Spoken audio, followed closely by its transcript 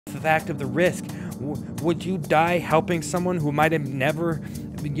fact of the risk. Would you die helping someone who might have never,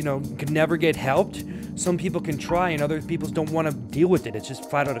 could never get helped? Some people can try and other people don't want to deal with it. It's just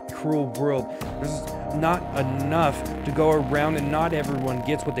flat out a cruel world. There's not enough to go around and not everyone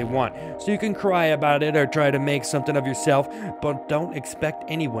gets what they want. So you can cry about it or try to make something of yourself, but don't expect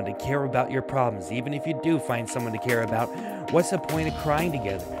anyone to care about your problems. Even if you do find someone to care about, what's the point of crying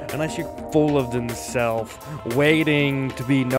together? Unless you're full of themselves, waiting to be